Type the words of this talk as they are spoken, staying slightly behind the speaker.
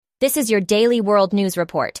This is your daily world news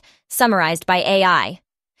report, summarized by AI.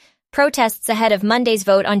 Protests ahead of Monday's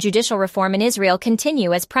vote on judicial reform in Israel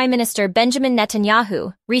continue as Prime Minister Benjamin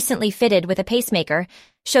Netanyahu, recently fitted with a pacemaker,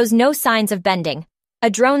 shows no signs of bending.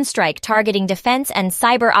 A drone strike targeting defense and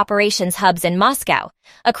cyber operations hubs in Moscow,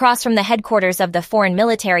 across from the headquarters of the Foreign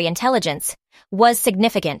Military Intelligence, was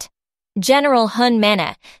significant. General Hun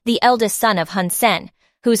Mana, the eldest son of Hun Sen,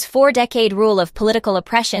 whose 4-decade rule of political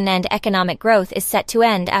oppression and economic growth is set to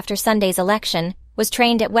end after Sunday's election, was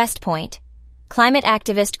trained at West Point. Climate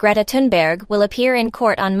activist Greta Thunberg will appear in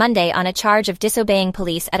court on Monday on a charge of disobeying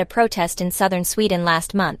police at a protest in southern Sweden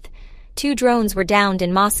last month. 2 drones were downed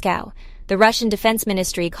in Moscow, the Russian Defense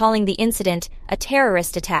Ministry calling the incident a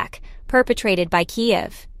terrorist attack perpetrated by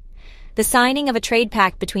Kiev. The signing of a trade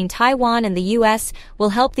pact between Taiwan and the U.S. will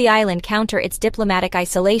help the island counter its diplomatic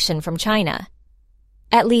isolation from China.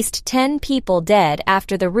 At least 10 people dead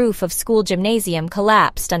after the roof of school gymnasium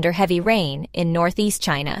collapsed under heavy rain in northeast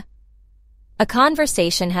China. A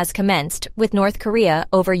conversation has commenced with North Korea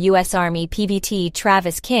over U.S. Army PVT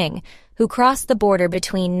Travis King, who crossed the border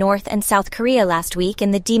between North and South Korea last week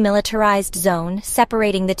in the demilitarized zone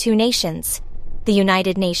separating the two nations, the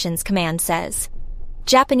United Nations command says.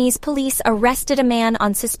 Japanese police arrested a man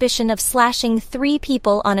on suspicion of slashing 3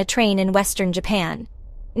 people on a train in western Japan.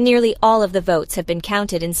 Nearly all of the votes have been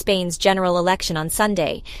counted in Spain's general election on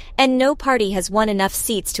Sunday, and no party has won enough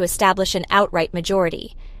seats to establish an outright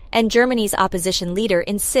majority. And Germany's opposition leader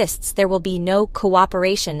insists there will be no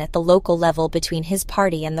cooperation at the local level between his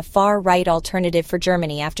party and the far-right Alternative for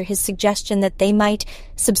Germany after his suggestion that they might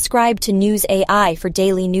subscribe to News AI for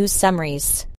daily news summaries.